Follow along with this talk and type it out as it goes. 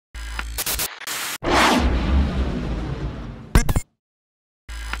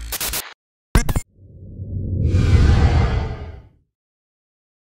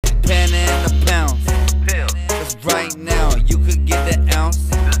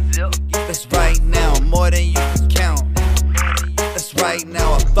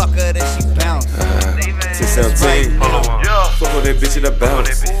17. Fuck on that bitch and I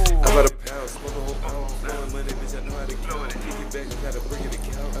bounce. I bought a pound, smoke a whole pound. Blowing money, bitch, I know how to go. Kick it back, I gotta bring it to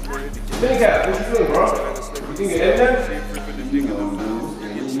count. I'm ready to get FinnyCapp, what you doing, bro? You think you're in there?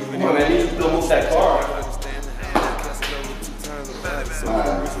 Come on, man, you need to move that car.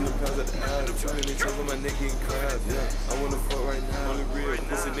 I wanna fuck right now. Only real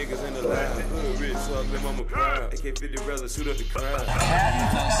pussy niggas in the lab. Hood rich, so I blame mama proud. AK-50 rather shoot up the crowd. How do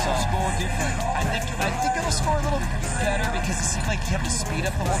you score different? I think it'll score a little better because it seems like you have to speed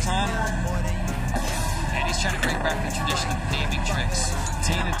up the whole time. And he's trying to bring back the tradition of naming tricks.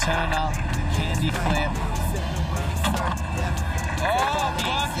 Tina Turner, Candy Flip. Oh,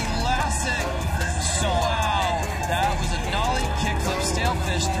 Bucky Lasek. So wow, that was a nollie kickflip,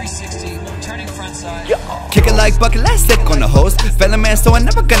 stalefish, 360, turning front side. Kicking like Bucky Lasek on the host. Fella man, so I'm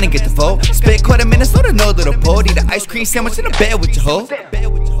never gonna get the vote. Spit quarter Minnesota, no little pole. Eat an ice cream sandwich in the bed with your hoe.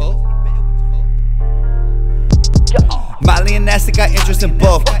 Molly and Nasty got interest in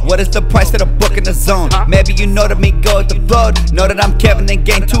both. What is the price of the book in the zone? Maybe you know that me go with the road. Know that I'm Kevin and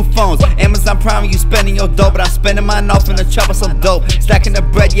gain 2 phones. Amazon Prime, you spending your dough, but I'm spending mine off in the trap with some dope. Stacking the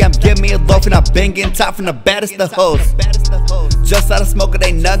bread, yeah, I'm giving me a loaf, and I've been getting top from the baddest of hoes. Just out of smoke,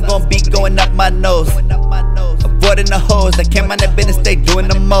 they not gon' be going up my nose. Avoiding the hoes that came on that business, they doing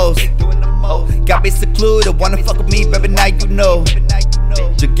the most. Got me secluded, wanna fuck with me, baby, now you know.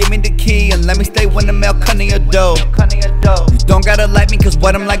 Just give me the key and let me stay when the mail come to your door. You don't gotta like me, cause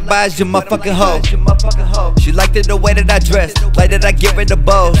what I'm like by is your motherfucking hoe. She liked it the way that I dress, like that I get rid of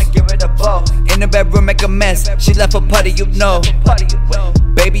bows. In the bedroom make a mess, she left a putty, you know.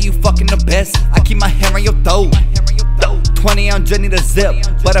 Baby, you fucking the best, I keep my hand on your throat. 20 on Jenny the zip,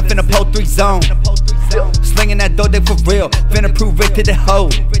 but I finna pull 3 zone. Slinging that dough, they for real, finna prove it to the hoe.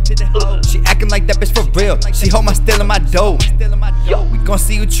 She acting like that bitch for real, she hold my still in my dough. We gon'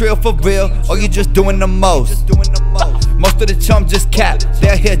 see you trill for real, or you just doing the most. Most of the chums just cap,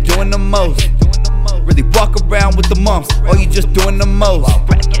 they're here doing the most. Really walk around with the mumps, or you just doing the most.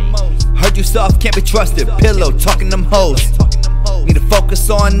 Heard you soft, can't be trusted, pillow talking them hoes. Need to focus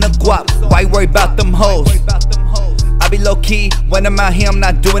on the guap, why you worry about them hoes? I be low key, when I'm out here I'm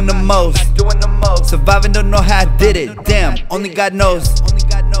not doing the most. Surviving, don't know how I did it, damn, only God knows.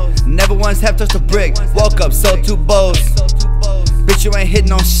 Never once have touched a brick, woke up, sold 2 bows. Bitch, you ain't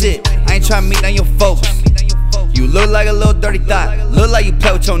hitting on shit, I ain't tryna meet on your folks. You look like a little dirty thought, look like you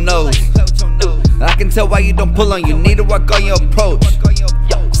play with your nose. I can tell why you don't pull on, you need to work on your approach.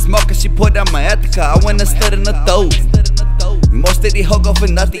 Smoking, she put down my Ethica, I went and slid in the throat. Most of these hoes go for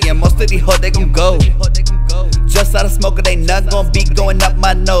nothing, and most of these hoes they gon' go. Just out of smoking, they not gon' be going up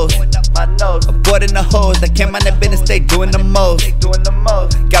my nose. Avoiding the hoes that came on that business, they doing the most.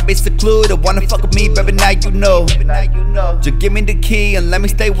 Got me secluded, wanna fuck with me, baby, now you know. Just give me the key and let me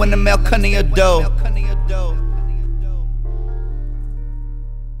stay when the mail come to your door.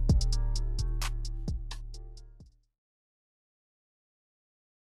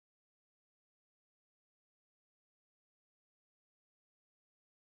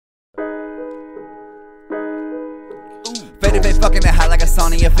 Faded fade fucking it hot like a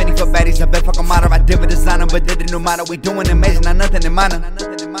sauna. You're Finny for baddies, I bet fuck a model. I did with designer, but did the new model. We doing amazing, not nothing in minor.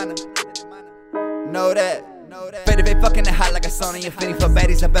 Know that. Faded fade fucking it hot like a sauna. You're Finny for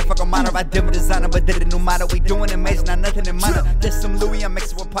baddies, I bet fuck a model. I did with designer, but did the new model. We doing amazing, not nothing in minor. Just some Louis, I'm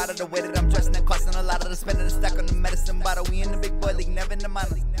mixing with Potter. The way that I'm dressing and costing a lot of the spending the stack on the medicine bottle. We in the big boy league, never in the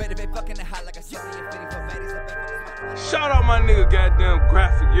minor. Faded fade fucking it hot like a sauna. You're Finny for baddies, I bet fuck a model. Shout out my nigga goddamn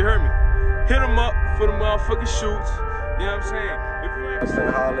Graphic, you heard me? Hit him up for the motherfucking shoots. You know what I'm saying? If you ain't... I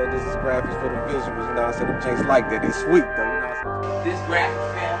said, holla, this is graphics for the visuals. You know, I said, them jinx like that. They sweet, though. You know what I'm saying? This graphic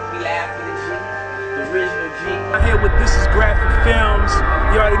film, we laughing at G, the original G. I'm here with This Is Graphic Films.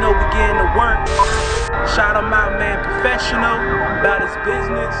 You already know we getting to work. Shout him out, man. Professional, about his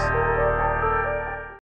business.